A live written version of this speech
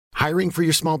Hiring for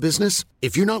your small business?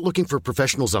 If you're not looking for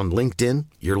professionals on LinkedIn,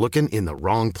 you're looking in the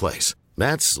wrong place.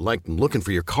 That's like looking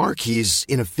for your car keys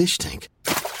in a fish tank.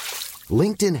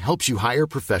 LinkedIn helps you hire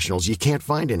professionals you can't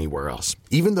find anywhere else,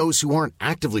 even those who aren't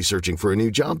actively searching for a new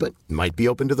job but might be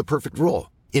open to the perfect role.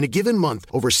 In a given month,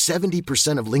 over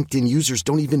 70% of LinkedIn users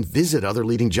don't even visit other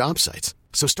leading job sites.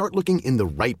 So start looking in the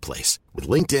right place. With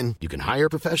LinkedIn, you can hire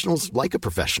professionals like a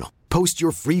professional. Post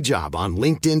your free job on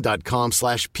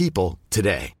linkedin.com/people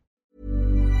today.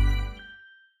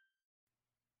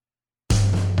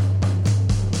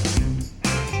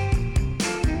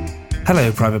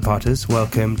 Hello, Private Parters.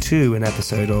 Welcome to an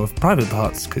episode of Private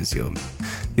Parts, because you're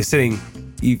sitting,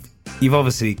 you've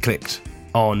obviously clicked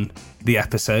on the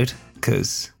episode,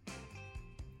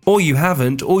 or you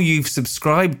haven't, or you've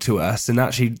subscribed to us, and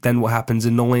actually then what happens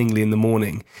annoyingly in the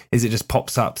morning is it just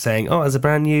pops up saying, oh, there's a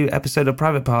brand new episode of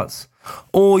Private Parts.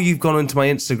 Or you've gone onto my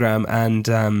Instagram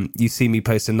and you see me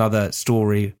post another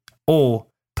story or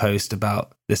post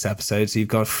about this episode. So you've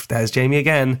gone, there's Jamie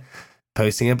again,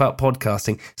 posting about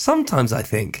podcasting. Sometimes I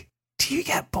think, do you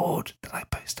get bored that I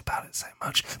post about it so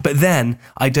much? But then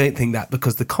I don't think that,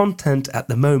 because the content at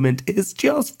the moment is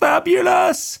just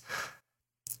fabulous.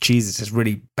 Jesus is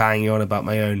really banging on about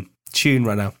my own tune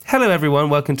right now. Hello, everyone.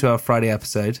 Welcome to our Friday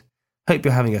episode. Hope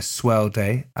you're having a swell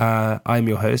day. I'm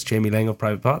your host, Jamie Lang of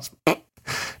Private Parts.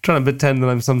 Trying to pretend that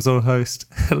I'm some sort of host.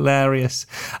 Hilarious.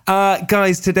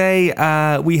 Guys, today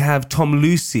we have Tom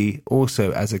Lucy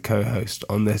also as a co-host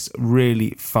on this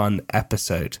really fun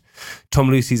episode.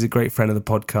 Tom Lucy is a great friend of the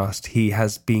podcast. He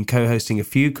has been co-hosting a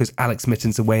few because Alex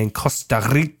Mitten's away in Costa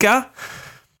Rica.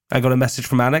 I got a message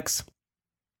from Alex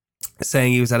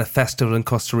saying he was at a festival in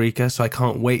Costa Rica, so I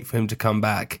can't wait for him to come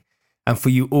back and for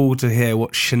you all to hear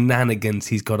what shenanigans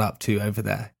he's got up to over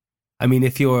there. I mean,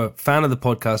 if you're a fan of the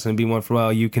podcast and have been one for a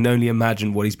while, you can only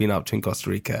imagine what he's been up to in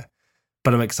Costa Rica.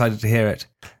 But I'm excited to hear it.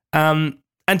 And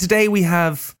today we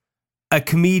have a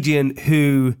comedian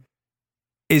who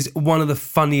is one of the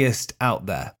funniest out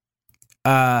there.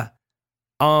 Our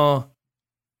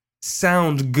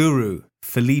sound guru,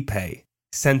 Felipe,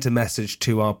 sent a message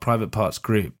to our Private Parts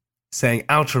group saying,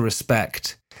 out of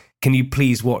respect, can you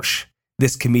please watch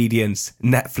this comedian's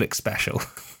Netflix special?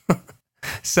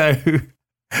 So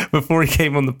before he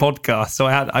came on the podcast, so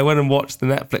I went and watched the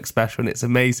Netflix special, and it's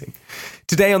amazing.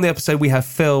 Today on the episode, we have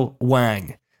Phil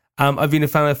Wang. I've been a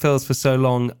fan of Phil's for so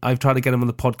long. I've tried to get him on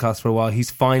the podcast for a while.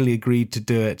 He's finally agreed to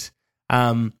do it.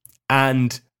 And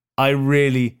I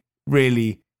really,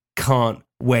 really can't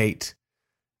wait.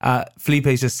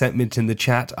 Felipe's just sent me in the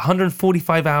chat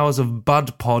 145 hours of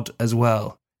Bud Pod as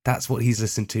well. That's what he's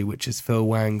listened to, which is Phil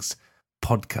Wang's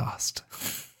podcast.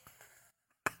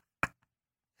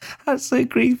 That's so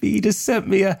creepy. He just sent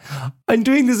me I'm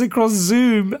doing this across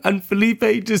Zoom, and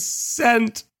Felipe just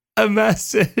sent a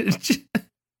message.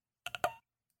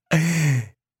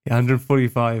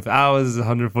 145 hours,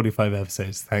 145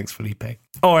 episodes. Thanks, Felipe.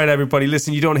 All right, everybody,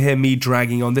 listen, you don't want to hear me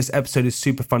dragging on. This episode is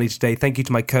super funny today. Thank you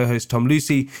to my co-host, Tom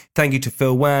Lucy. Thank you to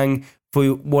Phil Wang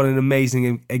for what an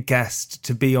amazing a guest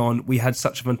to be on. We had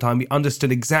such a fun time. We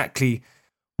understood exactly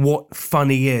what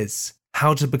funny is,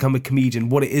 how to become a comedian,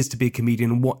 what it is to be a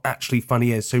comedian, and what actually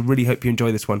funny is. So really hope you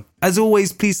enjoy this one. As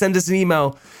always, please send us an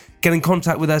email. Get in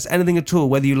contact with us, anything at all,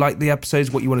 whether you like the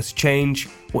episodes, what you want us to change,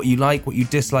 what you like, what you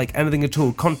dislike, anything at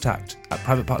all,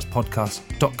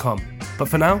 contact@privatepartspodcast.com. But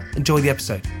for now, enjoy the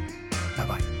episode.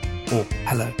 Bye-bye. Or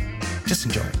hello. Just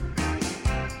enjoy it.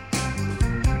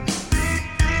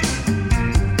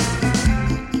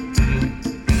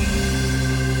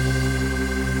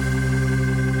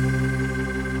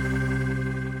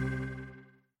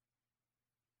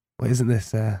 Well, isn't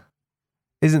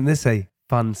this a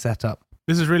fun setup?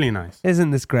 This is really nice.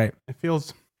 Isn't this great? It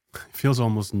feels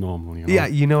almost normal, you know? Yeah,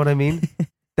 you know what I mean?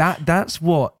 That's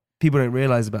what people don't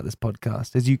realize about this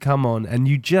podcast, is you come on and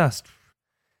you just,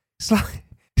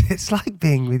 it's like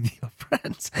being with your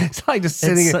friends. It's like just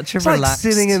sitting like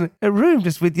sitting in a room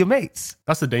just with your mates.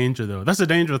 That's the danger, though. That's the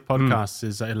danger with podcasts,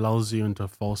 is that it lulls you into a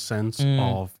false sense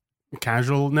of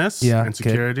casualness and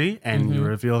security, and you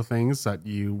reveal things that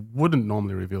you wouldn't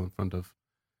normally reveal in front of.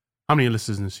 How many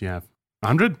listeners do you have?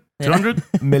 100? 200?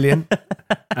 Million?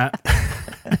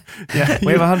 Yeah,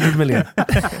 we have 100 million.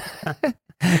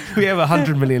 We have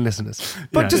 100 million listeners.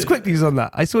 But just quickly on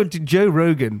that, I saw Joe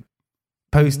Rogan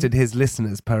posted his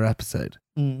listeners per episode.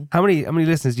 How many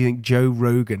listeners do you think Joe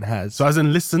Rogan has? So as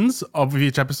in listens of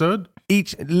each episode?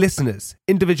 Each listeners,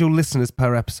 individual listeners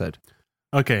per episode.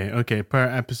 Okay. Per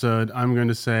episode, I'm going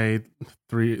to say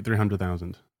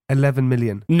 300,000. 11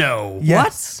 million. No. Yes.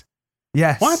 What?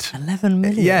 Yes. What? 11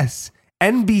 million? Yes.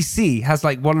 NBC has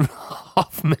like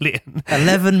 1.5 million.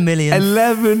 11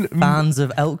 million fans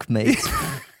of elk meat.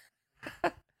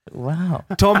 Wow.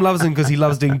 Tom loves him because he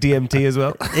loves doing DMT as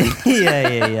well.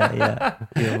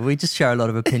 Yeah. We just share a lot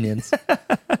of opinions.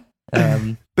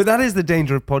 But that is the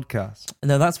danger of podcasts.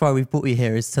 No, that's why we've brought you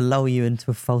here, is to lull you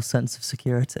into a false sense of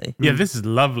security. Yeah, this is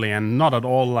lovely and not at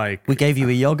all like... We gave you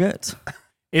a yogurt.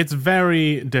 It's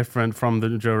very different from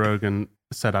the Joe Rogan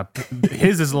setup.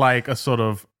 His is like a sort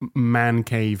of man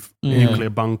cave nuclear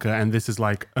bunker, and this is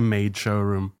like a maid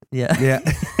showroom. Yeah.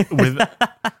 With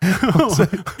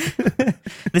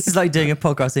This is like doing a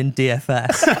podcast in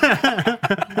DFS.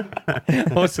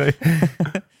 Also,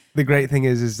 the great thing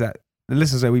is that the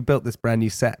listeners know we built this brand new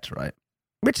set, right?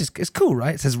 Which is it's cool,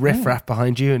 right? It says riff raff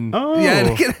behind you, and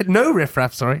no riff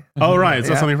raff. Sorry. Oh right, is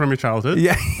that something from your childhood?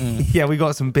 Yeah, yeah. We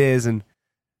got some beers and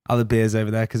other beers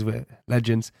over there because we're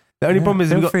legends. The only problem is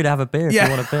feel free to have a beer if you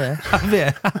want a beer. Have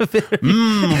a beer.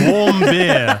 Warm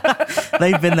beer.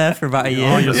 They've been there for about a year.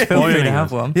 Oh, you're feel free to spoiling have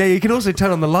us. one. Yeah, you can also turn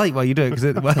on the light while you do it.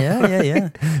 Yeah.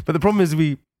 But the problem is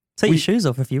Take your shoes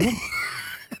off if you want.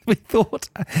 we thought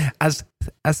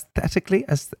aesthetically,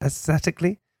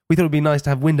 we thought it'd be nice to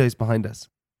have windows behind us.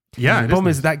 Yeah. The problem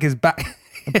is that gives A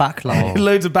backlight.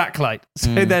 loads of backlight.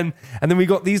 So then we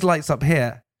got these lights up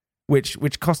here,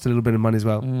 which cost a little bit of money as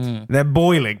well. They're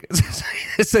boiling.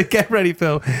 So get ready,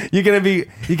 Phil. You're gonna be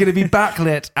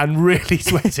backlit and really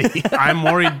sweaty. I'm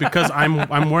worried because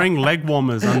I'm wearing leg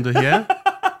warmers under here.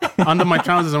 Under my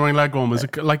trousers, I'm wearing leg warmers.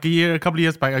 Like a couple of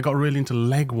years back, I got really into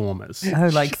leg warmers. Oh,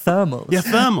 like thermals? Yeah,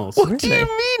 thermals. What do you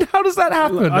mean? How does that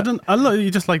happen? I don't. You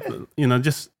just like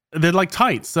they're like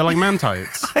tights. They're like man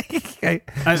tights. Okay.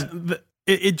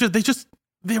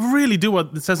 They really do what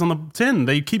it says on the tin.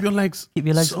 They keep your legs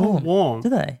so warm. Do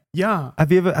they? Yeah.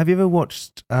 Have you ever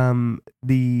watched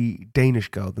the Danish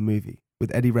Girl, the movie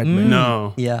with Eddie Redmayne?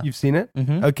 No. Yeah. You've seen it?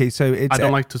 Mm-hmm. Okay, so it's... I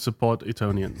don't like to support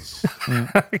Etonians.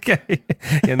 Okay.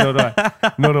 Yeah, nor do I.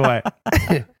 Nor do I.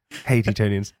 Hate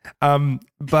Etonians.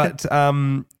 But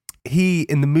he,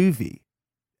 in the movie,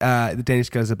 the Danish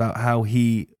Girl, is about how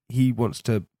he wants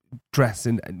to dress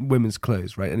in women's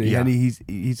clothes, right? And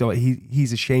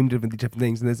he's ashamed of the different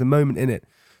things. And there's a moment in it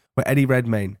where Eddie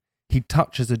Redmayne, he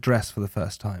touches a dress for the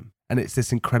first time, and it's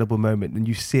this incredible moment, and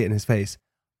you see it in his face.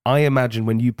 I imagine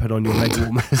when you put on your leg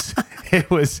warmers, it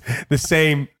was the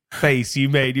same face you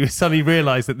made. You suddenly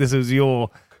realised that this was your.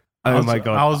 My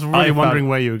God! I was really wondering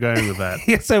where you were going with that.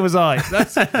 Yeah, so was I.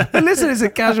 Listen, it's a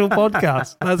casual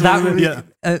podcast.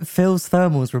 Phil's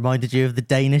thermals reminded you of the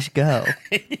Danish Girl.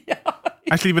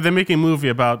 Actually, but they're making a movie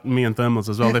about me and thermals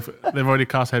as well. They've already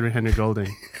cast Henry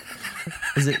Golding.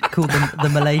 Is it called the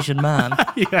Malaysian Man?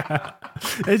 Yeah,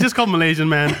 it's just called Malaysian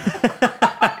Man.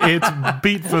 It's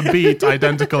beat for beat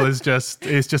identical. It's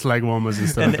just leg warmers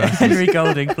instead of dresses. Henry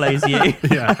Golding plays you.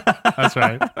 Yeah, that's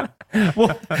right. It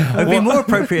would be more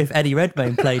appropriate if Eddie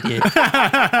Redmayne played you.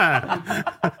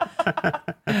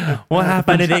 What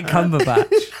happened? Benedict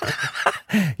Cumberbatch.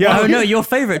 Yeah. Oh no, your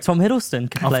favourite Tom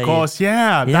Hiddleston could play Of course,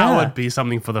 yeah. Yeah. That would be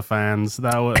something for the fans.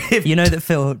 That would. You know that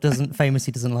Phil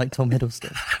famously doesn't like Tom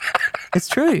Hiddleston. It's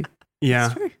true. Yeah,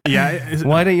 It's true. yeah.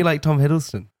 Why don't you like Tom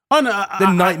Hiddleston? Oh no,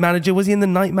 The Night Manager, was he in The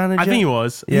Night Manager? I think he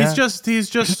was. Yeah. He's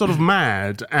just sort of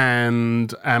mad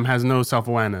and has no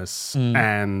self-awareness,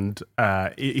 and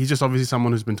he's just obviously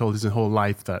someone who's been told his whole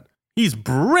life that he's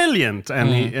brilliant,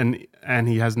 and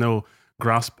he has no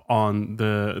grasp on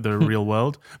the real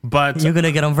world. But You're going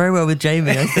to get on very well with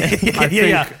Jamie, I think.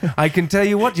 Yeah. I can tell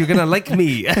you what, you're going to like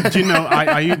me. do you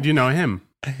know? Do you know him?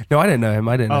 No, I don't know him.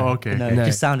 I don't know. Oh, okay. No, No. it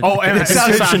just sounded. Oh, and the it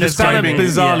sounded description is describing- quite-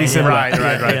 bizarrely similar. Right.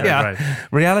 Yeah. Right.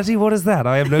 Reality, what is that?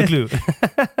 I have no clue.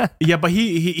 Yeah, but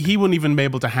he wouldn't even be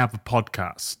able to have a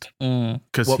podcast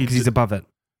because He's above it.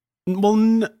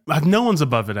 no one's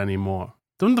above it anymore.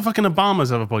 Don't the fucking Obamas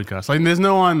have a podcast? Like, there's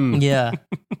no one. Yeah,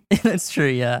 that's true.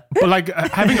 Yeah, But like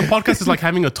having a podcast is like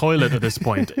having a toilet at this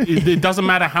point. It doesn't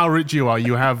matter how rich you are.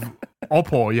 You have or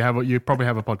poor. You probably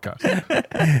have a podcast.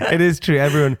 It is true.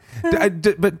 Everyone.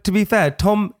 But to be fair,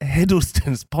 Tom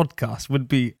Hiddleston's podcast would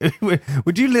be.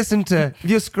 Would you listen to, if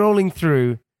you're scrolling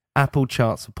through Apple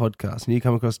charts for podcasts and you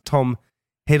come across Tom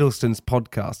Hiddleston's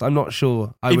podcast? I'm not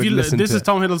sure I would listen to. This is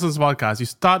Tom Hiddleston's podcast. You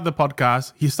start the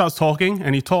podcast, he starts talking,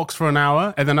 and he talks for an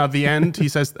hour, and then at the end he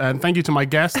says, "Thank you to my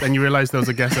guest," and you realize there was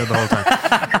a guest there the whole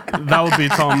time. That would be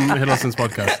Tom Hiddleston's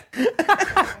podcast.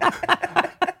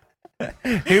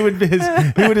 Who would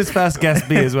his first guest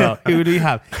be as well? Who would he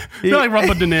have? Be like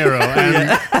Robert De Niro,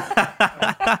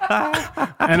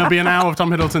 and it'll be an hour of Tom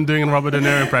Hiddleston doing a Robert De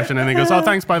Niro impression, and he goes, "Oh,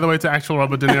 thanks by the way to actual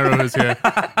Robert De Niro who's here,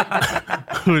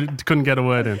 who couldn't get a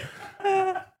word in."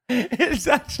 It's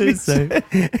actually So,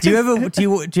 do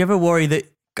you ever worry that?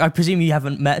 I presume you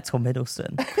haven't met Tom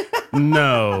Hiddleston.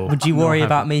 No. Would you worry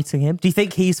about meeting him? Do you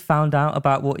think he's found out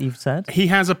about what you've said? He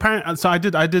has apparently. So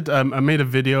I made a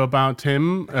video about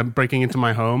him breaking into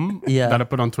my home that I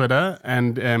put on Twitter,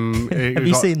 and have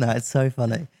you seen that? It's so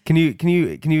funny. Can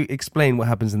you explain what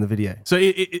happens in the video? So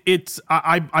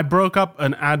I broke up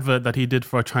an advert that he did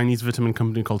for a Chinese vitamin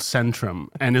company called Centrum,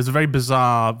 and it was a very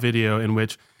bizarre video in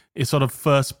which a sort of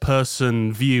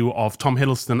first-person view of Tom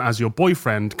Hiddleston as your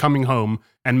boyfriend coming home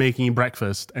and making you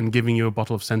breakfast and giving you a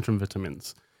bottle of Centrum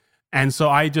vitamins. And so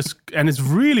and it's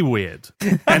really weird.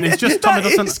 And it's just Tom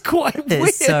Hiddleston. It's quite weird.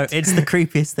 It's the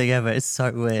creepiest thing ever. It's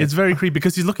so weird. It's very creepy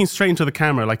because he's looking straight into the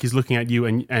camera like he's looking at you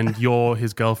and you're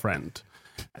his girlfriend.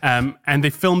 And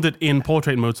they filmed it in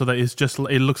portrait mode so that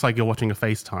it looks like you're watching a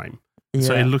FaceTime. Yeah.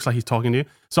 So it looks like he's talking to you.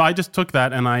 So I just took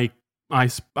that and I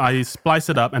spliced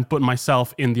it up and put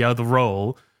myself in the other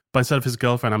role, but instead of his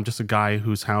girlfriend, I'm just a guy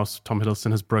whose house Tom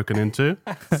Hiddleston has broken into.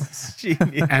 That's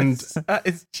genius. That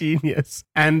is genius.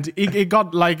 And it did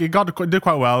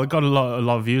quite well. It got a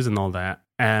lot of views and all that.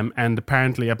 And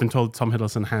apparently, I've been told Tom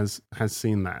Hiddleston has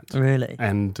seen that. Really?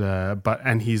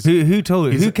 And he's who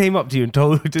told you? Who came up to you and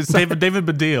told you? David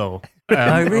Baddiel.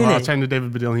 Oh, really? I was chatting to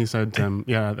David Baddiel, and he said, Tom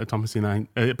has seen that.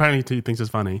 Apparently, he thinks it's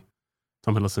funny.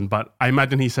 Tom Hiddleston, but I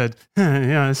imagine he said,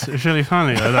 "Yeah, it's really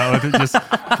funny." That was just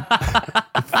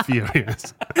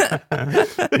furious.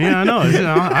 Yeah, no,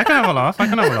 I can have a laugh.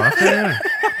 Yeah.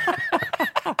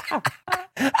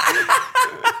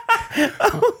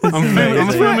 I'm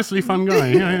a famously fun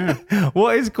guy. Yeah.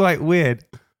 What is quite weird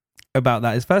about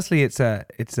that is, firstly, it's a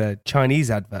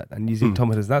Chinese advert and using Tom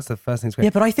Hiddleston. That's the first thing. Yeah,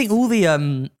 but I think all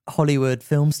the Hollywood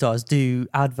film stars do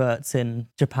adverts in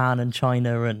Japan and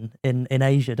China and in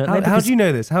Asia, don't they? How do you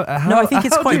know this? No, I think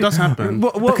it's quite. It does happen.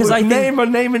 Because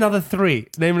name another three.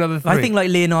 Name another three. I think like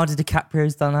Leonardo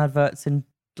DiCaprio's done adverts in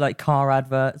like car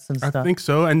adverts and stuff. I think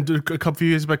so. And a couple of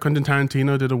years back, Quentin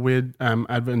Tarantino did a weird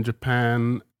advert in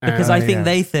Japan. Because I think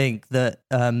they think that...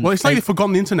 well, it's like they've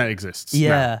forgotten the internet exists. Yeah.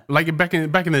 Now. Like back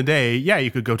in the day, you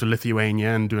could go to Lithuania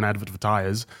and do an advert for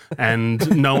tires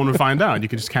and no one would find out. You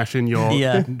could just cash in your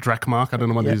drachmark. I don't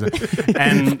know what it is.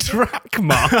 And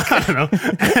drachmark? I don't know.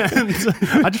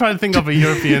 And I just try to think of a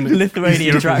European...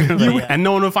 Lithuanian drachmark. And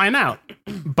no one would find out.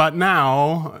 But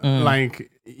now, like,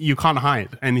 you can't hide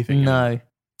anything. No.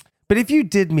 But if you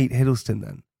did meet Hiddleston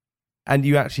then, and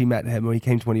you actually met him or he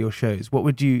came to one of your shows, what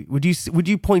would you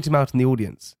point him out in the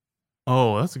audience?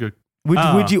 Oh, that's a good.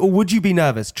 Would you be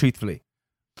nervous, truthfully?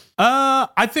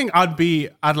 I think I'd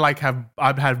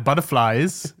have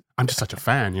butterflies. I'm just such a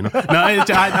fan, you know. No,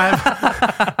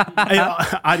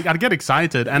 I'd get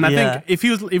excited, and I think if he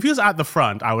was at the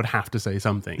front, I would have to say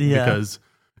something because.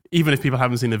 Even if people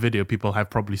haven't seen the video, people have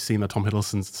probably seen that Tom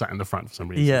Hiddleston sat in the front for some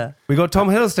reason. Yeah. We got Tom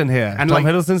Hiddleston here. And Tom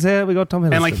Hiddleston's here. We got Tom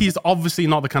Hiddleston. And like, he's obviously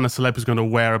not the kind of celeb who's going to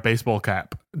wear a baseball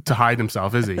cap to hide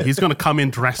himself, is he? He's going to come in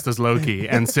dressed as Loki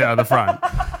and sit at the front.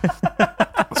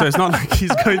 So it's not like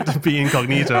he's going to be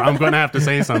incognito. I'm going to have to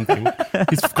say something.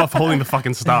 He's got holding the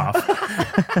fucking staff.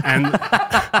 And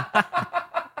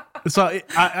so,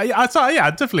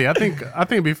 definitely. I think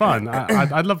it'd be fun.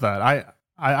 I'd love that.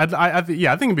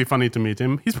 I think it'd be funny to meet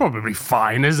him. He's probably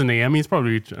fine, isn't he? I mean, he's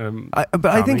probably. But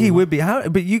I think he would be.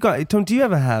 But you got Tom. Do you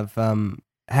ever have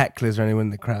hecklers or anyone in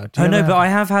the crowd? But I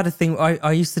have had a thing.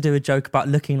 I used to do a joke about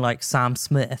looking like Sam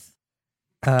Smith.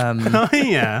 Oh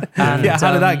yeah. And,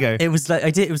 how did that go? It was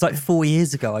like 4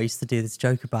 years ago. I used to do this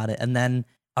joke about it, and then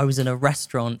I was in a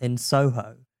restaurant in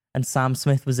Soho, and Sam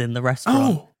Smith was in the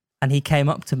restaurant, and he came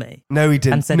up to me. No, he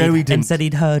didn't. And said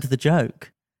he'd heard the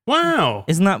joke. Wow.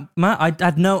 Isn't that mad? I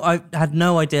had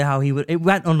no idea how he would. It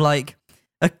went on like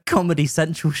a Comedy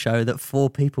Central show that 4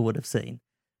 people would have seen.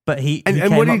 But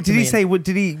and what did he say? Was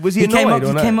he annoyed?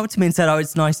 He came up to me and said, "Oh,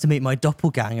 it's nice to meet my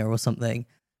doppelganger" or something.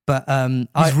 But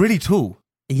he's really tall.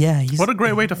 Yeah, what a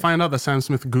great way to find out that Sam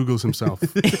Smith Googles himself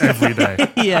every day.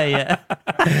 Yeah.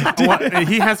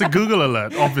 He has a Google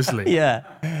alert, obviously. Yeah.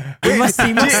 He must do.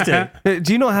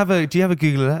 Do you have a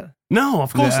Google alert? No,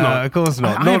 of course not. Of course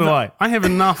not. Nor do I. I have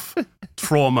enough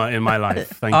trauma in my life.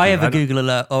 Thank you. I have a Google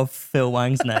alert of Phil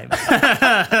Wang's name.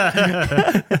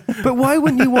 But why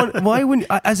wouldn't you want? Why wouldn't?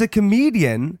 As a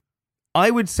comedian,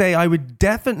 I would say I would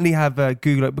definitely have a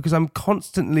Google alert because I'm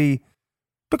constantly.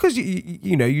 Because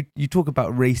you talk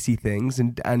about racy things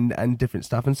and different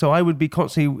stuff, and so I would be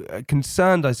constantly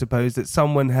concerned, I suppose, that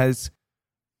someone has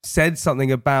said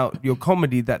something about your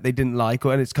comedy that they didn't like,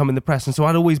 and it's come in the press, and so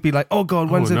I'd always be like, "Oh God,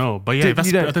 but yeah,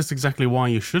 that's exactly why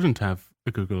you shouldn't have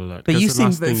a Google alert." But you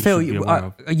seem, Phil,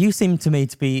 you seem to me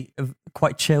to be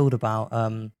quite chilled about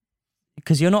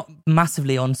because you're not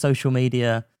massively on social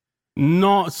media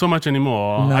Not so much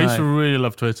anymore. No. I used to really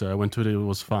love Twitter when Twitter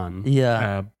was fun.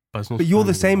 Yeah. But you're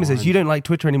the same as us. You don't like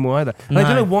Twitter anymore either. And I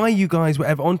don't know why you guys were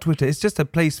ever on Twitter. It's just a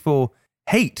place for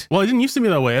hate. Well, it didn't used to be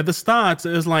that way. At the start,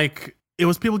 it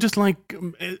was people just like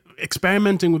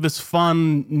experimenting with this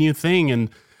fun new thing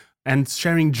and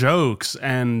sharing jokes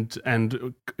and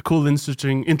cool,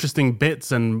 interesting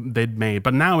bits and they'd made.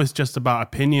 But now it's just about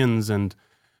opinions and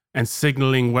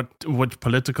signaling what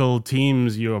political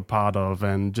teams you're a part of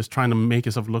and just trying to make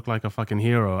yourself look like a fucking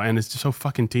hero. And it's just so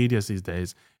fucking tedious these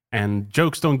days. And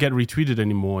jokes don't get retweeted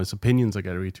anymore. It's opinions that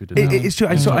get retweeted. It's true.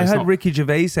 I heard Ricky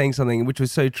Gervais saying something which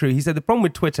was so true. He said the problem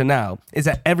with Twitter now is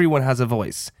that everyone has a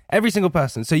voice. Every single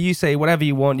person. So you say whatever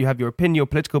you want. You have your opinion, your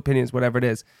political opinions, whatever it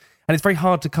is. And it's very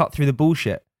hard to cut through the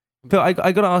bullshit. Phil, I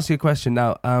got to ask you a question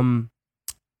now.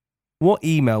 What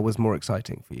email was more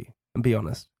exciting for you? And be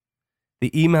honest.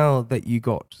 The email that you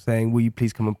got saying, will you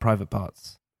please come on Private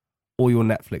Parts? Or your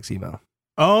Netflix email?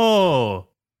 Oh,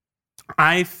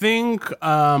 I think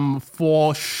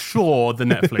for sure the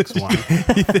Netflix one.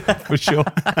 For sure.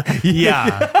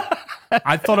 Yeah.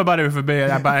 I thought about it for a bit,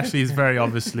 but actually it's very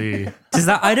obviously...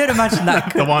 I don't imagine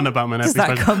that... the one about my Netflix. Does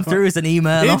that come through as an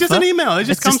email offer? It's just an email. It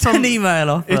just comes from... an email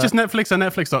offer. It's just Netflix at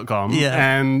Netflix.com.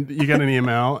 Yeah. And you get an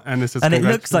email and it says... And it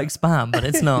looks like spam, but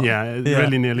it's not. Yeah, it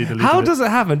really nearly deleted How does it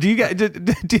happen? Do you get...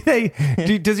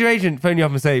 Does your agent phone you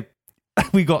up and say,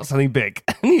 we got something big?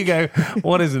 And you go,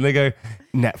 what is it? And they go,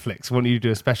 Netflix, want you to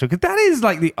do a special? Because that is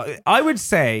like I would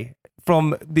say,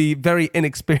 from the very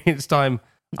inexperienced time...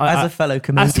 As a fellow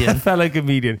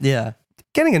comedian. Yeah.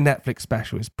 Getting a Netflix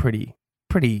special is pretty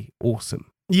awesome.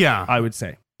 Yeah. I would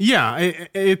say. Yeah.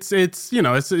 It's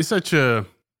such a,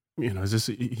 it's just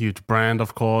a huge brand,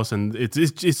 of course. And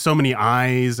it's so many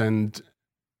eyes and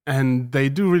they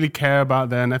do really care about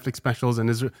their Netflix specials. And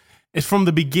it's from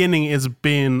the beginning, it's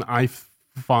been, I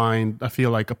feel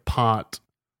like a part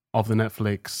of the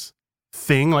Netflix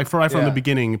thing. Like from the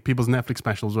beginning, people's Netflix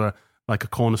specials were like a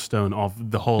cornerstone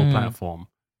of the whole platform.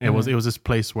 It was this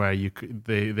place where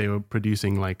they were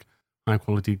producing like high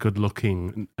quality, good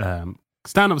looking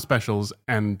stand up specials,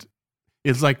 and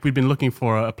it's like we've been looking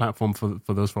for a platform for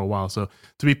those for a while. So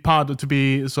to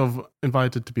be sort of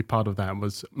invited to be part of that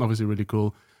was obviously really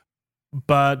cool.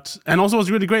 And also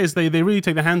what's really great is they really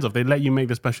take their hands off. They let you make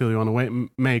the special you want to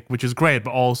make, which is great,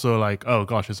 but also like, oh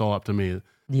gosh, it's all up to me.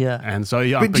 Yeah. And so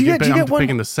I'm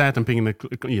picking the set, I'm picking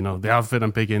the outfit,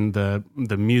 I'm picking the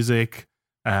music.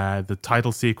 The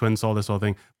title sequence, all this sort of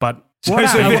thing. But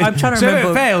I'm trying to remember. If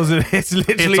it fails, it's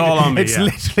literally all on me. It's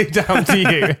literally down to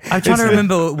you. I'm trying to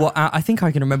remember I think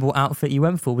I can remember what outfit you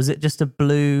went for. Was it just a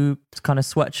blue kind of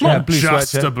sweatshirt? Not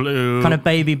just a blue, kind of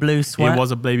baby blue sweat. It was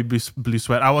a baby blue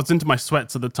sweat. I was into my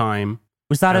sweats at the time.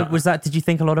 Was that? Did you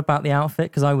think a lot about the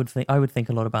outfit? Because I would think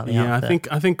a lot about the outfit.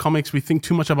 I think comics, we think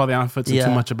too much about the outfits and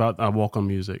too much about our walk on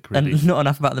music, really. And not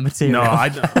enough about the material. No, I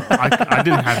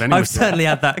didn't have any. I've certainly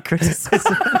had that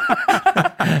criticism.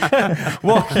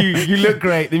 Well, you look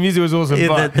great. The music was awesome.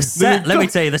 But the set, let me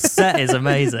tell you, the set is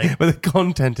amazing. But the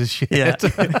content is shit. Yeah.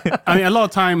 I mean, a lot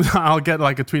of times I'll get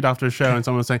like a tweet after a show and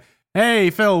someone will say, hey,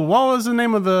 Phil, what was the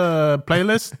name of the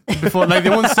playlist? Before, like, they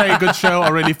won't say good show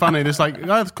or really funny. It's like,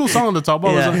 oh, it's a cool song on the top.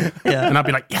 What was it? Yeah. And I'll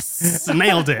be like, yes,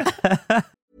 nailed it.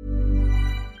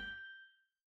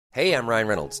 Hey, I'm Ryan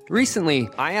Reynolds. Recently,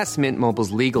 I asked Mint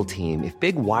Mobile's legal team if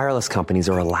big wireless companies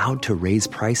are allowed to raise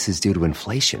prices due to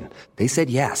inflation. They said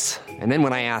yes. And then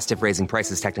when I asked if raising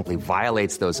prices technically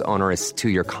violates those onerous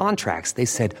 2-year contracts, they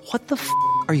said, what the f***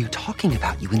 are you talking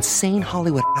about, you insane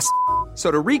Hollywood ass f- So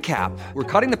to recap, we're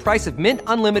cutting the price of Mint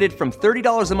Unlimited from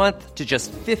 $30 a month to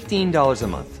just $15 a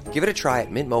month. Give it a try at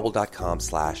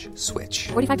mintmobile.com/switch.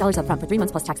 $45 up front for 3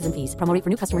 months plus taxes and fees. Promo rate for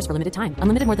new customers for limited time.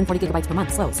 Unlimited more than 40 gigabytes per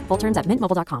month. Slows full terms at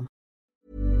mintmobile.com.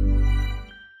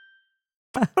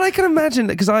 But I can imagine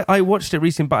that, because I watched it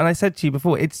recently, and I said to you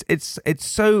before, it's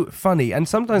so funny. And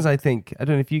sometimes I think, I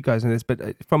don't know if you guys know this, but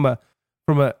from a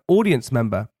audience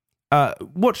member,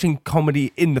 watching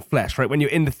comedy in the flesh, right? When you're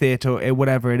in the theater or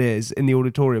whatever it is, in the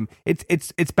auditorium,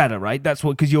 it's better, right? That's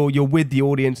what, because you're with the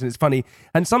audience and it's funny.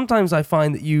 And sometimes I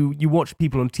find that you watch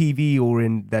people on TV or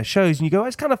in their shows and you go, oh,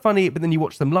 it's kind of funny, but then you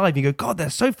watch them live and you go, God, they're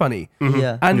so funny. Mm-hmm.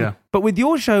 Yeah. But with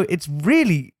your show, it's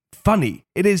really funny.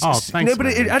 It is. Oh, thanks, no, but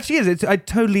it actually is. It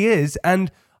totally is.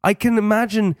 And I can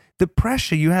imagine the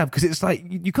pressure you have, because it's like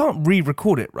you can't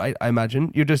re-record it, right? I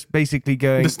imagine you're just basically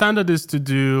going. The standard is to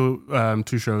do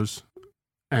 2 shows,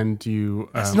 and you.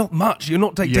 It's not much. You're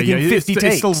not taking 50 takes.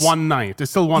 It's still one night. And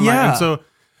so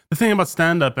the thing about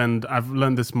stand-up, and I've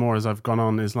learned this more as I've gone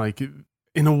on, is like,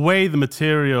 in a way, the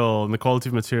material and the quality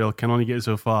of material can only get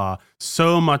so far.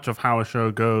 So much of how a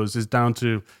show goes is down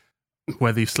to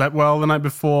whether you slept well the night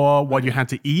before, what you had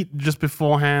to eat just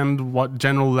beforehand, what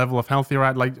general level of health you're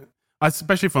at. Like,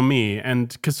 especially for me, and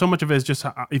because so much of it is just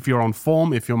if you're on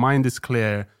form, if your mind is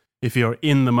clear, if you're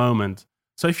in the moment.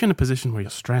 So if you're in a position where you're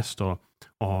stressed or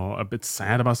a bit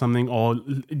sad about something, or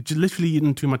literally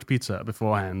eating too much pizza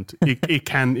beforehand, it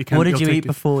can. What did you eat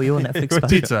before your Netflix special?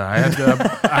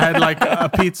 Pizza. I had like a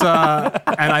pizza,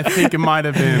 and I think it might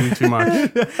have been too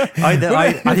much.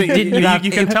 I think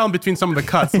you can tell between some of the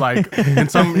cuts. Like in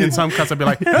some cuts, I'd be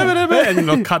like, and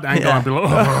you'll cut and go and be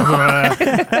like,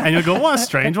 and you'll go, what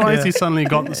strange. Why has he suddenly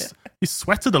got this? He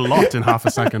sweated a lot in half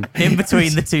a second. In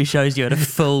between the two shows, you had a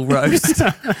full roast.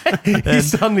 He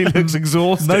suddenly looks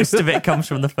exhausted. Most of it comes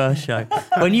from the first show.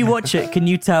 When you watch it, can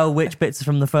you tell which bits are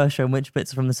from the first show and which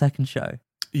bits are from the second show?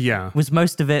 Yeah. Was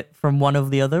most of it from one or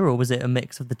the other, or was it a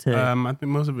mix of the two? I think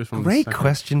most of it from Great the second.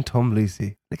 question, Tom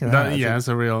Lucy. Look at that. That's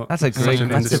a real. That's a great.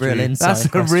 That's a real insight. That's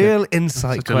question. a real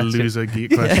insight Such question. a loser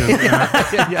geek question.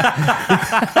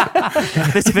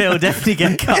 This bit will definitely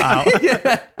get cut out.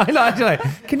 Yeah, I know.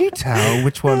 Can you tell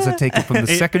which ones are taken from the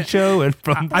second show and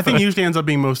from? I think it usually ends up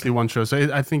being mostly one show, so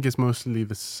I think it's mostly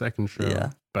the second show.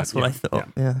 Yeah, but that's what I thought.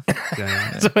 Yeah.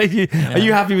 So are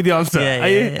you happy with the answer?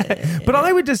 Yeah. But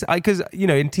I would just, because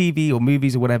in TV or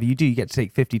movies or whatever you do, you get to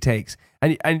take 50 takes,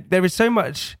 and there is so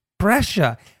much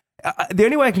pressure. The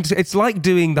only way I can, it's like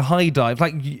doing the high dive.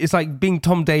 Like it's like being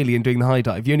Tom Daly and doing the high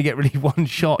dive. You only get really one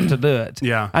shot to do it.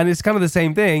 Yeah. And it's kind of the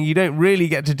same thing. You don't really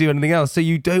get to do anything else. So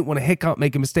you don't want to hiccup,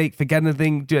 make a mistake, forget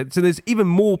anything. Do it. So there's even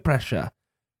more pressure.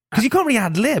 Because you can't really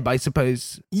ad lib, I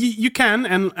suppose. You can,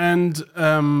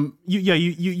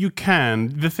 you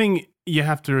can. The thing you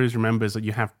have to always remember is that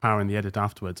you have power in the edit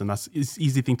afterwards, and it's an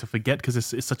easy thing to forget because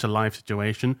it's such a live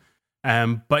situation.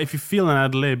 But if you feel an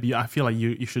ad lib, I feel like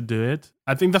you should do it.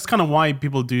 I think that's kind of why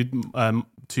people do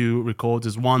two records.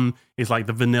 Is one is like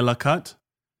the vanilla cut,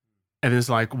 and it's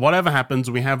like whatever happens,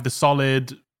 we have the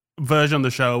solid version of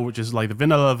the show, which is like the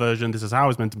vanilla version. This is how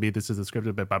it's meant to be. This is the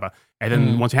scripted bit, blah blah. And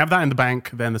then once you have that in the bank,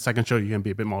 then the second show you can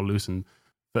be a bit more loose and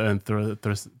throw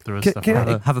stuff.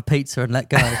 Have a pizza and let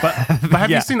go. But have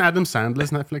you seen Adam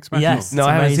Sandler's Netflix special? Yes, no,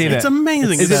 I haven't seen it. It's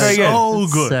amazing. Is it very good? So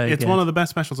good. So it's good. one of the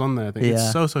best specials on there. I think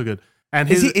it's so good. And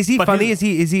Is he funny?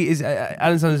 Is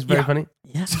Adam Sandler very funny?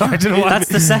 Yeah. Sorry, I don't know why. That's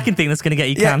the second thing that's going to get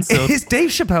you cancelled. Is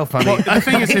Dave Chappelle funny? Well, the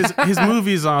thing is, his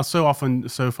movies are so often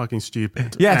so fucking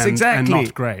stupid. Yes, and exactly.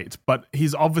 not great. But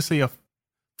he's obviously a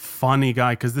funny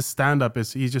guy because this stand-up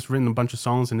he's just written a bunch of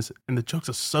songs and the jokes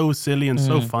are so silly and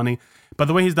so funny. But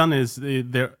the way he's done it is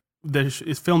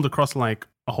it's filmed across like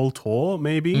a whole tour,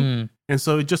 maybe. And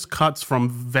so it just cuts from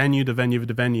venue to venue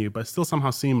to venue, but still somehow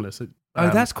seamless.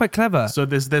 That's quite clever. So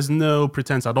there's no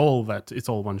pretense at all that it's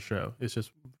all one show. It's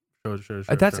just show.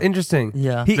 That's interesting.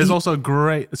 Yeah. There's also a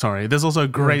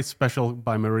great special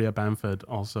by Maria Bamford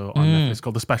also on Netflix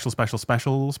called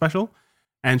The Special.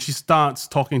 And she starts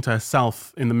talking to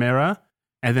herself in the mirror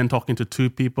and then talking to two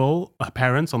people, her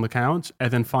parents on the couch,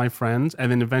 and then 5 friends.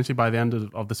 And then eventually by the end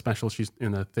of the special, she's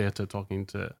in a theater talking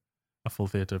to a full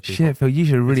theater of people. Shit, Phil, you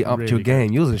should have really upped your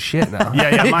game. Yours is shit now.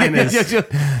 Yeah, mine is.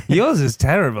 Yours is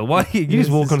terrible. Why you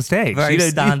just walk on stage? Very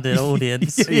standard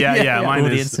audience. Yeah, mine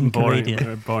audience is and boring.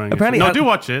 comedian. Boring. Apparently, do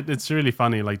watch it. It's really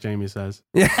funny, like Jamie says.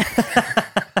 Yeah.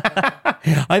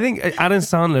 I think Adam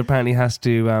Sandler apparently has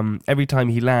to, every time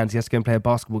he lands, he has to go and play a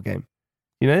basketball game.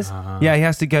 You know this? Yeah, he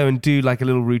has to go and do like a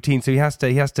little routine. So he has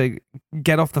to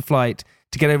get off the flight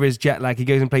to get over his jet lag. He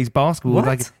goes and plays basketball.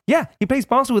 What? He plays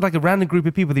basketball with like a random group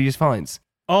of people that he just finds.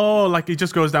 Oh, like he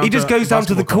just goes down. He just goes down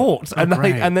to the court and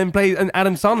great. and then plays. And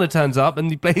Adam Sandler turns up and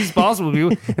he plays basketball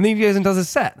with people, and then he goes and does a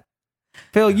set.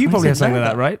 Phil, you probably have something like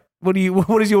that, right? What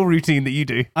is your routine that you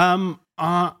do?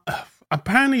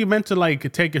 Apparently you're meant to like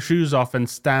take your shoes off and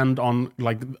stand on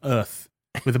like earth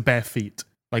with the bare feet,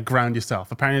 like ground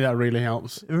yourself. Apparently that really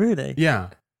helps. Really? Yeah.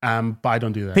 But I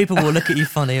don't do that. People will look at you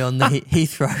funny on the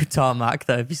Heathrow tarmac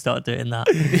though if you start doing that.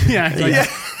 Yeah. Like,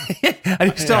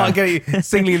 And you start getting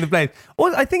singling in the plane.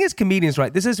 Well, I think as comedians,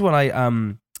 right? This is what I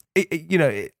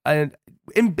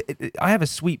have a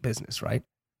sweet business, right?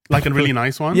 like a really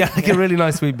nice one? Yeah, like a really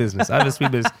nice sweet business. I have a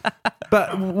sweet business.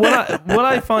 But what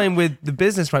I find with the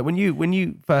business, right, when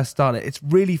you first start it, it's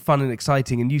really fun and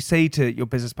exciting. And you say to your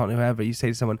business partner, whoever, you say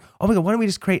to someone, oh my God, why don't we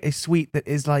just create a suite that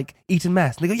is like Eton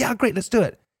Mess? And they go, yeah, great, let's do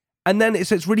it. And then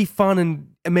it's really fun and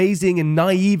amazing, and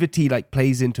naivety like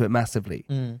plays into it massively.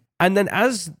 And then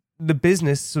as the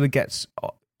business sort of gets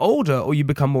older, or you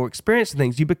become more experienced in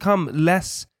things, you become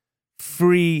less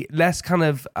free, less kind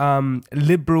of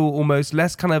liberal, almost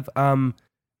less kind of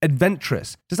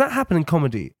adventurous. Does that happen in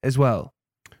comedy as well?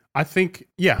 I think,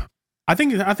 yeah. I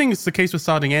think it's the case with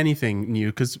starting anything new,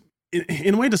 because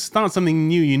in a way, to start something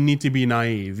new, you need to be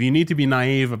naive. You need to be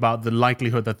naive about the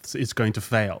likelihood that it's going to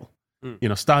fail. You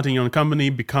know, starting your own company,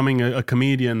 becoming a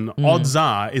comedian, odds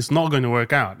are it's not going to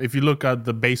work out. If you look at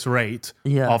the base rate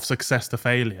of success to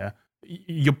failure,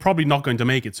 you're probably not going to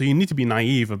make it. So you need to be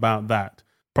naive about that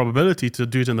probability to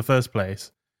do it in the first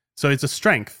place. So it's a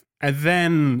strength. And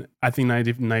then I think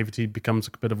naivety becomes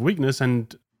a bit of a weakness,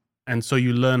 and so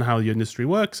you learn how your industry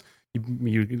works.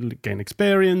 You gain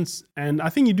experience, and I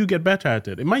think you do get better at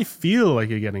it. It might feel like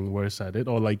you're getting worse at it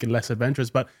or like less adventurous,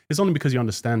 but it's only because you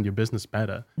understand your business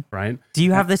better, right? Do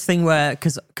you have this thing where,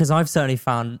 because I've certainly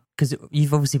found, because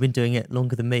you've obviously been doing it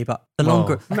longer than me, but the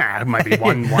longer... it might be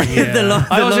one year.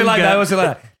 I also like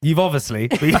that. You've obviously,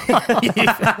 by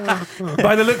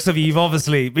the looks of you, you've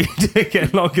obviously been doing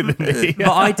it longer than me.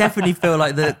 But I definitely feel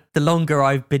like the longer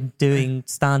I've been doing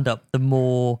stand-up, the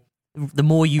more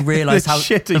you realise how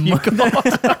shitter you got.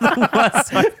 The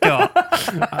worse I've got.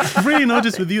 I've really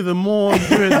noticed with you, the more you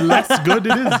do it, the less good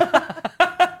it is.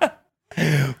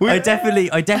 I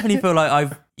definitely feel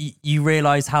like you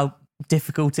realise how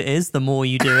difficult it is the more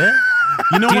you do it.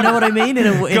 Do you know what I mean?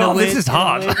 This is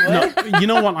hard. No, you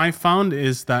know what I found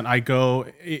is that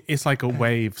it's like a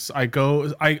waves.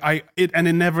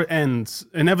 It never ends.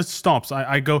 It never stops.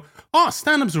 I go,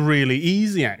 stand-up's really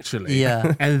easy, actually.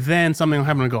 Yeah. And then something will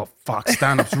happen and I go, fuck,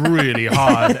 stand-up's really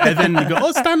hard. And then you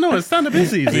go, stand-up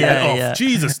is easy. Yeah.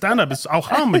 Jesus, stand-up is, how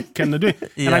can I do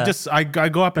it? And I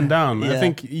go up and down. Yeah. I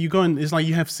think you go and it's like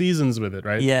you have seasons with it,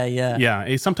 right? Yeah.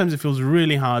 Yeah. Sometimes it feels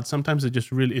really hard. Sometimes it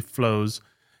just really, it flows.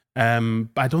 But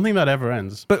I don't think that ever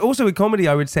ends. But also with comedy,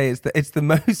 I would say it's the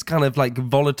most kind of like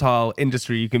volatile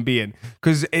industry you can be in,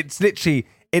 because it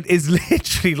is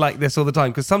literally like this all the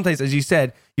time. Because sometimes, as you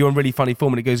said, you're on really funny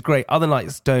form and it goes great. Other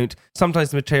nights don't.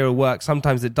 Sometimes the material works.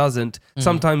 Sometimes it doesn't.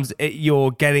 Sometimes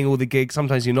you're getting all the gigs.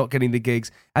 Sometimes you're not getting the gigs.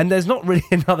 And there's not really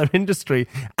another industry.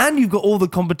 And you've got all the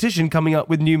competition coming up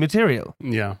with new material.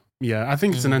 Yeah, I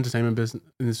think it's an entertainment business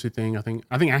industry thing. I think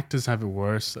actors have it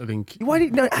worse. I think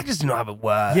actors do not have it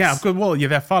worse. Yeah, because they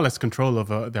have far less control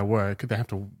over their work. They have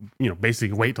to,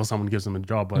 basically wait till someone gives them a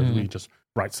job, whereas we just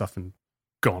write stuff and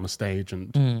go on a stage,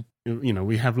 and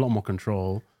we have a lot more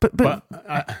control. But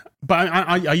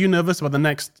are you nervous about the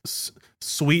next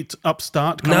sweet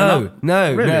upstart? No,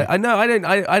 really? No.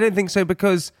 I don't think so,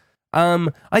 because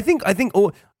I think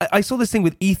I saw this thing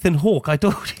with Ethan Hawke. I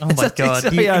thought, oh my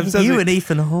god, you and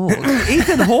Ethan Hawke.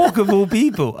 Ethan Hawke of all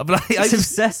people. I'm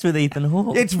obsessed with Ethan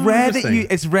Hawke. It's rare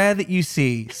that you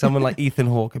see someone like Ethan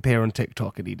Hawke appear on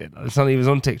TikTok, and he did. Suddenly he was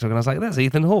on TikTok, and I was like, that's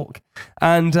Ethan Hawke.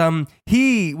 And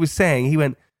he was saying, he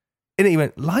went,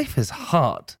 life is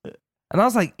hard. And I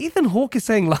was like, Ethan Hawke is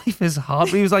saying life is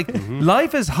hard. But he was like,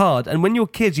 life is hard. And when you're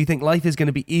kids, you think life is going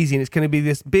to be easy, and it's going to be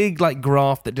this big like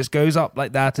graph that just goes up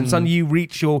like that. And suddenly you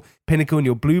reach your pinnacle, and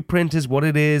your blueprint is what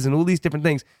it is, and all these different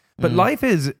things. But life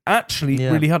is actually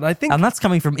really hard. And that's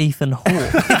coming from Ethan Hawke.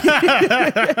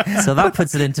 So that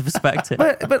puts it into perspective.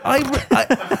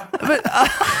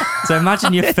 So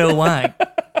imagine you're Phil Wang.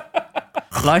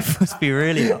 Life must be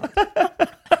really hard.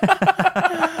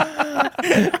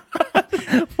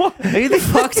 Who the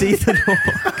fuck's Ethan Hawke?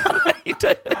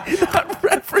 That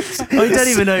reference. I don't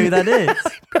even know who that is.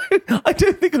 I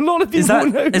don't think a lot of people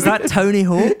know. Is that Tony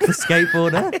Hawk, the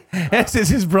skateboarder? Yes, it's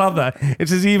his brother.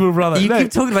 It's his evil brother. You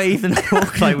keep talking about Ethan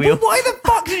Hawke like we all... Why the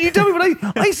fuck did you tell me when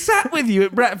I sat with you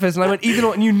at breakfast and I went, Ethan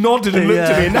Hawke, and you nodded and looked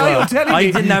at me, and now you're telling me...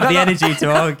 I didn't have the energy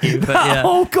to argue, but yeah. That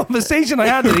whole conversation I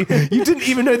had with you, you didn't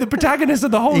even know the protagonist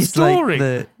of the whole story.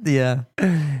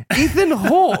 Ethan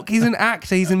Hawke, he's an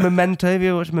actor. He's in Memento. Have you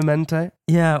ever watched Memento?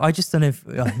 Yeah, I just don't know if...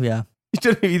 yeah. You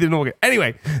don't know Ethan Hawke.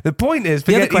 Anyway, the point is...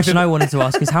 The other question I wanted to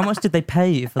ask is, how much did they pay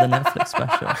you for the Netflix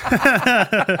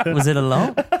special? Was it a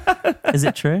lot? Is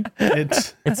it true?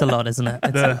 It's a lot, isn't it?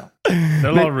 There are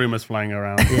a lot of rumors flying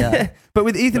around. Yeah. But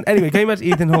with Ethan... Anyway, going back to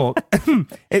Ethan Hawke,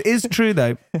 it is true,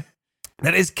 though,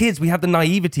 that as kids, we have the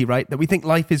naivety, right? That we think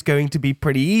life is going to be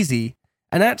pretty easy.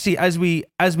 And actually, as we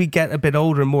get a bit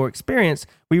older and more experienced,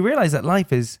 we realize that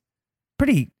life is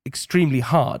pretty extremely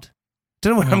hard.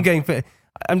 Don't know what I'm going for...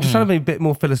 I'm just trying to be a bit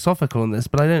more philosophical on this,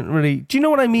 but I don't really... Do you know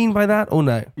what I mean by that, or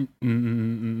no?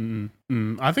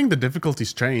 I think the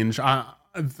difficulties change. I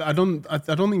don't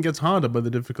think it gets harder, but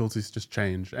the difficulties just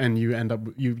change, and you end up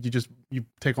you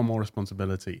take on more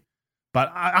responsibility.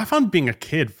 But I found being a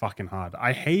kid fucking hard.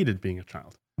 I hated being a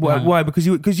child. Why? Because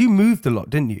you moved a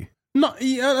lot, didn't you?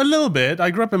 A little bit.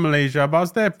 I grew up in Malaysia, but I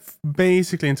was there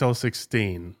basically until I was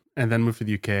 16. And then moved to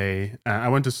the UK. I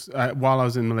went to while I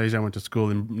was in Malaysia, I went to school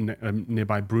in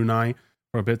nearby Brunei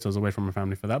for a bit, so I was away from my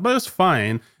family for that. But it was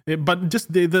fine. But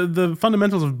just the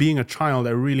fundamentals of being a child,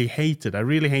 I really hated. I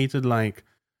really hated like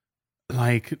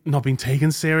like not being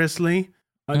taken seriously.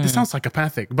 This sounds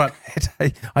psychopathic, but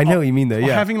I know what you mean, though.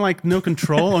 Yeah, having like no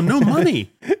control or no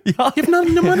money. You have no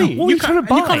money. What are you trying to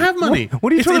buy? You can't have money.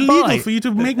 What are you trying to buy? It's illegal for you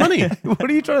to make money. What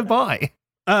are you trying to buy?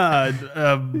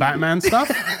 Batman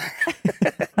stuff.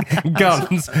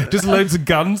 Guns, just loads of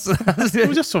guns. It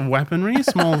was just some weaponry,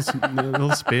 small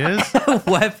little spears.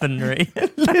 Weaponry,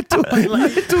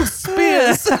 little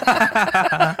spears.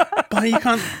 But you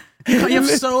can't. You have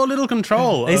so little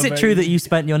control. Is it true that you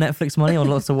spent your Netflix money on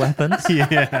lots of weapons?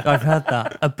 Yeah. I've heard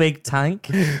that. A big tank.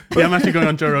 Yeah, I'm actually going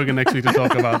on Joe Rogan next week to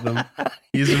talk about them.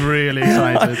 He's really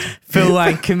excited. Phil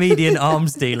Wang, comedian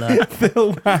arms dealer.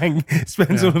 Phil Wang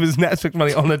spends all of his Netflix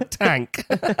money on a tank.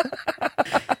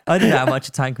 I don't know how much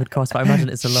a tank would cost, but I imagine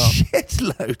it's a lot.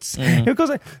 Shitloads. It would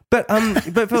cost, but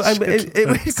Phil, it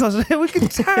would cost. It would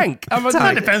tank.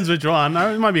 That depends which one.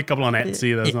 It might be a couple on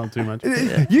Etsy. That's not too much.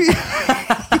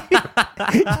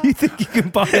 You think you can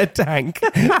buy a tank?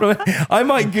 I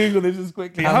might Google this as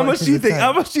quickly. How much do you think?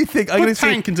 How much do you think? Put a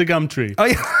tank into Gumtree.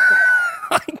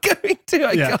 I'm going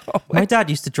to. Yeah. My dad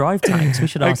used to drive tanks. We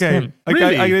should ask him.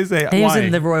 Really? I'm going to say he was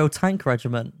in the Royal Tank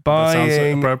Regiment. That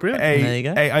sounds appropriate. There you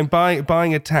go. I'm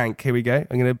buying a tank. Here we go.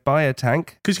 I'm going to buy a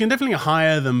tank. Because you can definitely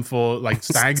hire them for like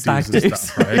stag do's and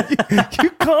stuff, right?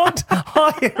 You can't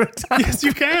hire a tank. Yes,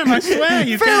 you can. I swear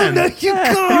you can. No, you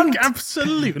can't. You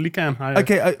absolutely can hire.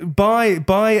 Okay,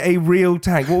 buy a real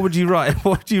tank. What would you write?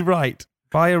 What would you write?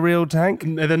 Buy a real tank?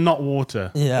 No, they're not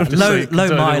water. Yeah, low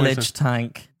mileage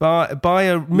tank. Buy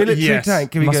a military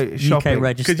tank. Here we go. Shopping. UK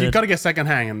registered. Because you've got to get second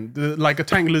hand. Like a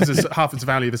tank loses half its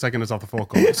value the second it's off the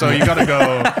forecourt. So you got to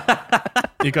go.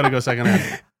 You got to go second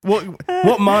hand.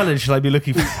 What mileage should I be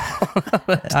looking for?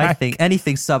 I think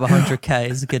anything sub 100k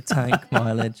is a good tank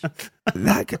mileage.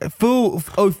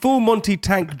 Full Monty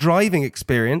tank driving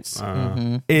experience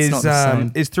is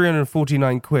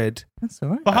 349 quid. That's all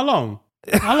right. For how long?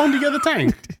 How long do you get the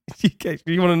tank?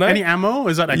 You want to know? Any ammo?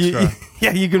 Is that extra?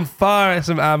 You can fire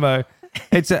some ammo.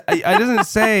 It doesn't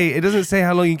say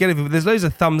how long you get it for, but there's loads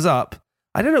of thumbs up.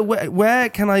 I don't know where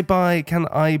can I buy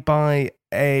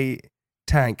a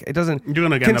tank? It doesn't. You're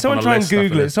gonna get. Can someone try and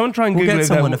Google it? Someone try and Google it. We'll get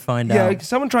someone to find out. Yeah,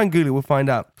 someone try and Google it. We'll find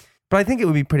out. But I think it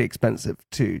would be pretty expensive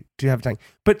to have a tank.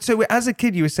 But so as a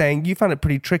kid, you were saying you found it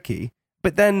pretty tricky.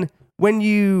 But then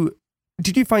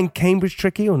did you find Cambridge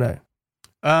tricky or no?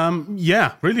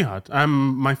 Yeah, really hard.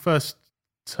 My first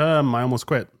term, I almost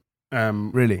quit.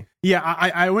 Really? Yeah,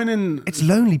 I went in. It's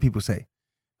lonely, people say.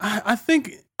 I think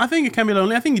it can be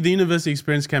lonely. I think the university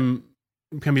experience can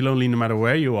be lonely no matter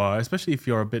where you are, especially if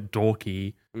you're a bit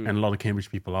dorky, and a lot of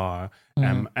Cambridge people are.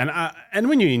 And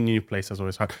when you're in a new place, that's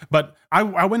always hard. But I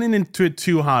went into it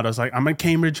too hard. I was like, I'm at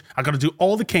Cambridge. I got to do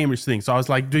all the Cambridge things. So I was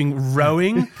like doing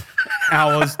rowing.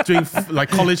 I was doing like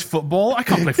college football. I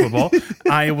can't play football.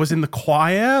 I was in the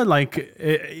choir, like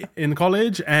in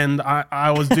college, and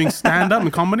I was doing stand up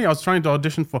and comedy. I was trying to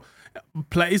audition for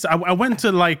plays. I went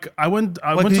to like I went to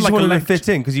like wanted to fit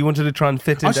in because you wanted to try and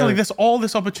fit in. I was like, there's all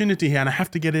this opportunity here, and I have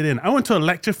to get it in. I went to a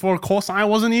lecture for a course I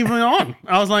wasn't even on.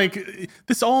 I was like,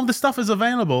 all this stuff is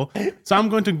available, so I'm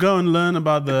going to go and learn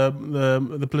about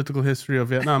the political history of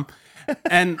Vietnam,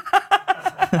 and.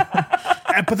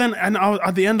 But then,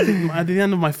 at the end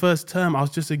of my first term, I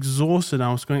was just exhausted.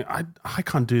 I was going, I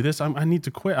can't do this. I need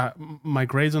to quit. My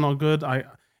grades are not good.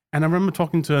 And I remember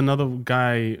talking to another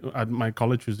guy at my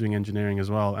college who was doing engineering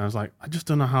as well. And I was like, I just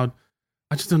don't know how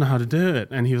to do it.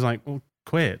 And he was like, well,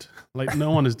 quit. Like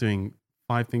no one is doing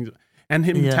 5 things. And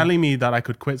him telling me that I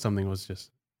could quit something was just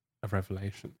a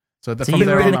revelation. So you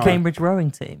were in the Cambridge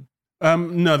rowing team?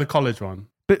 No, the college one.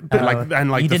 But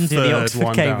you didn't do the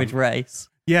Oxford Cambridge race.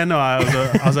 Yeah, no,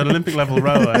 I was an Olympic level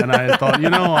rower, and I thought, you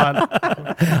know what,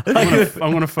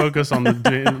 I'm going to focus on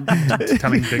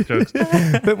telling dick jokes.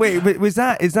 But wait, is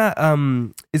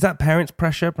that parents'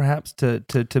 pressure perhaps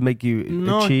to make you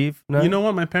achieve? No, you know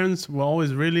what, my parents were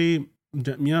always really,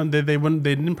 they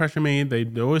didn't pressure me. They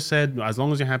always said, as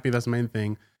long as you're happy, that's the main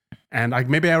thing. And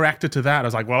maybe I reacted to that. I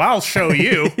was like, well, I'll show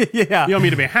you. Yeah. You want me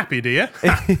to be happy, do you?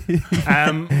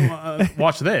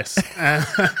 Watch this.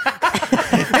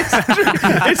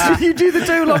 It's true. You do the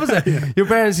total opposite. Your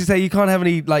parents, you say you can't have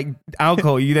any like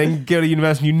alcohol. You then go to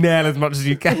university and you nail as much as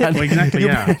you can. Well, exactly,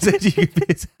 Your parents said you could be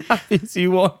as happy as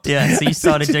you want. Yeah, so you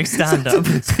started doing stand-up.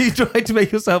 So you tried to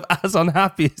make yourself as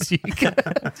unhappy as you can.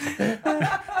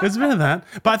 There's a bit of that.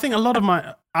 But I think a lot of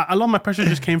my pressure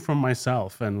just came from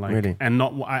myself and like, really? and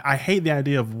not, I hate the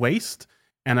idea of waste.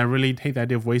 And I really hate the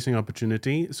idea of wasting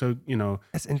opportunity. So,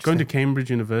 going to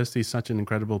Cambridge University is such an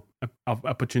incredible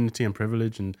opportunity and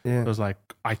privilege. And I was like,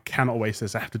 I cannot waste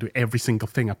this. I have to do every single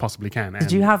thing I possibly can.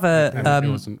 Did you have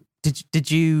Did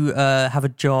you have a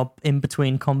job in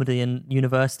between comedy and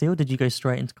university, or did you go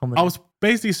straight into comedy? I was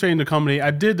basically straight into comedy. I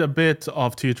did a bit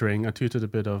of tutoring. I tutored a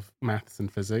bit of maths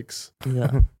and physics.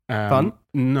 Yeah. Fun?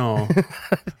 No.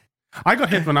 I got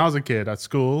hit when I was a kid at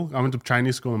school. I went to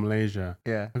Chinese school in Malaysia.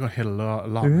 Yeah. I got hit a lot.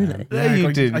 Really? Yeah,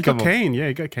 you did. I got caned. Yeah,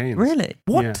 you got canes. Really?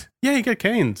 What? Yeah, you get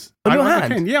canes. On your I got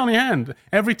hand? caned. Yeah, on your hand.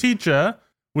 Every teacher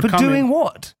would For come doing in.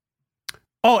 what?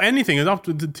 Oh, anything. It's up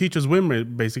to the teacher's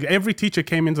whim, basically. Every teacher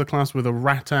came into the class with a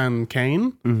rattan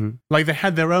cane. Mm-hmm. Like they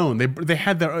had their own. They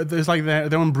had there's like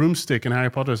their own broomstick in Harry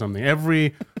Potter or something.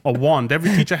 Or wand. Every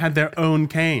teacher had their own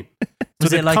cane.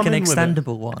 Was it like an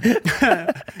extendable one?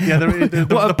 Yeah,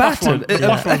 the baton? The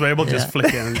posh ones were able to just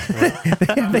flick it.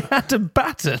 They had a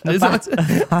baton.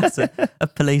 A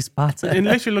police baton. It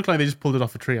literally looked like they just pulled it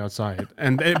off a tree outside.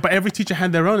 But every teacher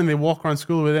had their own, and they walk around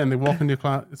school with it, and they walk into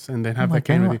class, and they'd have their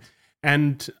cane with you.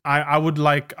 And I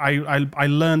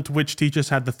learned which teachers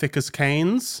had the thickest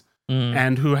canes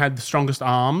and who had the strongest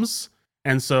arms.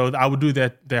 And so I would do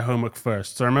their homework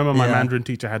first. So I remember my Mandarin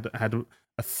teacher had a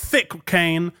thick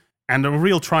cane and a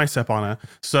real tricep on her.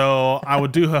 So I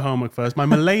would do her homework first. My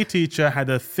Malay teacher had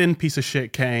a thin piece of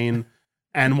shit cane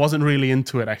and wasn't really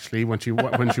into it, actually, when she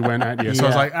went at you. So I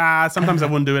was like, sometimes I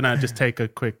wouldn't do it, and I'd just take a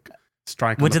quick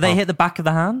strike. Well, do they hit the back of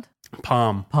the hand?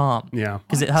 Palm. Yeah.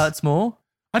 Because it hurts more?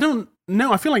 I don't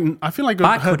know. I feel like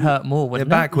back would hurt more, wouldn't it?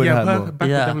 Back would hurt more. Back would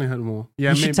definitely hurt more.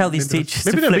 Yeah, you should tell these teachers.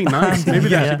 Maybe they're being nice. Maybe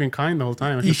they've actually been kind the whole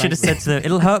time. You should have said to them,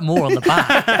 "It'll hurt more on the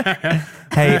back."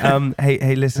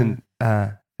 Hey, listen,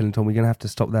 Phil and Tom, we're gonna have to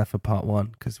stop there for part one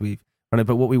because we've run it.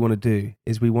 But what we want to do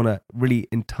is we want to really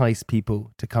entice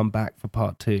people to come back for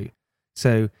part two.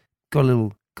 So, got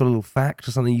a little fact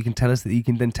or something you can tell us that you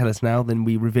can then tell us now. Then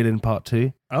we reveal in part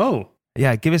two. Oh,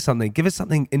 yeah, give us something. Give us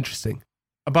something interesting.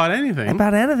 About anything?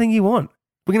 About anything you want.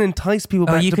 We're going to entice people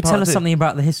back to part two. You could tell us something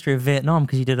about the history of Vietnam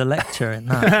because you did a lecture in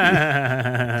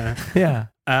that. Yeah.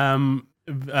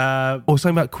 Or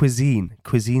something about cuisine.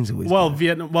 Cuisine's always good.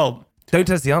 Vietnam. Well, don't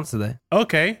tell us the answer though.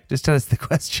 Okay. Just tell us the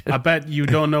question. I bet you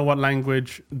don't know what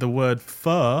language the word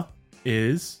pho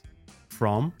is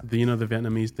from. Do you know the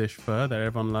Vietnamese dish pho that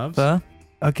everyone loves? Pho?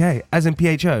 Okay. As in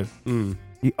PHO?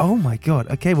 Oh my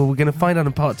God. Okay, well, we're going to find out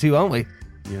in part two, aren't we?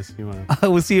 Yes, you are.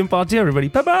 We'll see you in part two, everybody.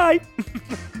 Bye-bye.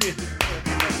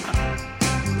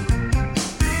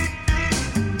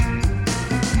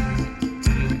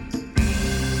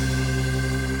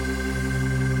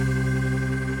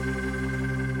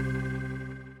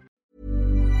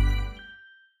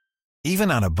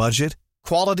 Even on a budget,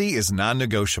 quality is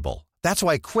non-negotiable. That's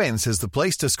why Quince is the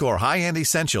place to score high-end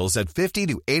essentials at 50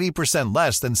 to 80%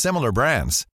 less than similar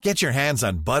brands. Get your hands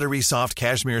on buttery soft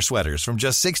cashmere sweaters from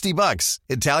just $60,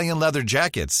 Italian leather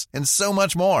jackets, and so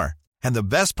much more. And the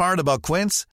best part about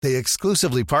Quince, they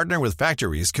exclusively partner with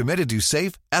factories committed to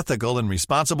safe, ethical, and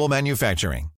responsible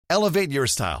manufacturing. Elevate your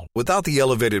style without the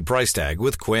elevated price tag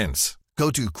with Quince. Go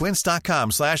to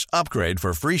quince.com/upgrade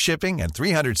for free shipping and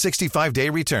 365-day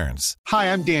returns.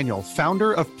 Hi, I'm Daniel,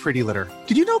 founder of Pretty Litter.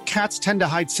 Did you know cats tend to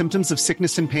hide symptoms of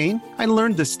sickness and pain? I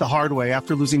learned this the hard way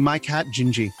after losing my cat,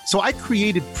 Gingy. So I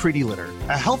created Pretty Litter,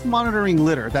 a health monitoring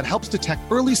litter that helps detect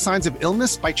early signs of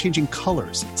illness by changing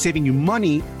colors, saving you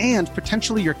money and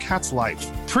potentially your cat's life.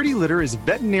 Pretty Litter is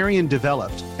veterinarian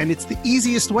developed, and it's the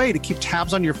easiest way to keep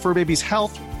tabs on your fur baby's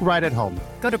health right at home.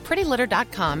 Go to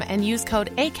prettylitter.com and use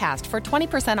code ACAST for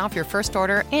 20% off your first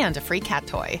order and a free cat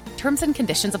toy. Terms and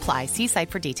conditions apply. See site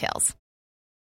for details.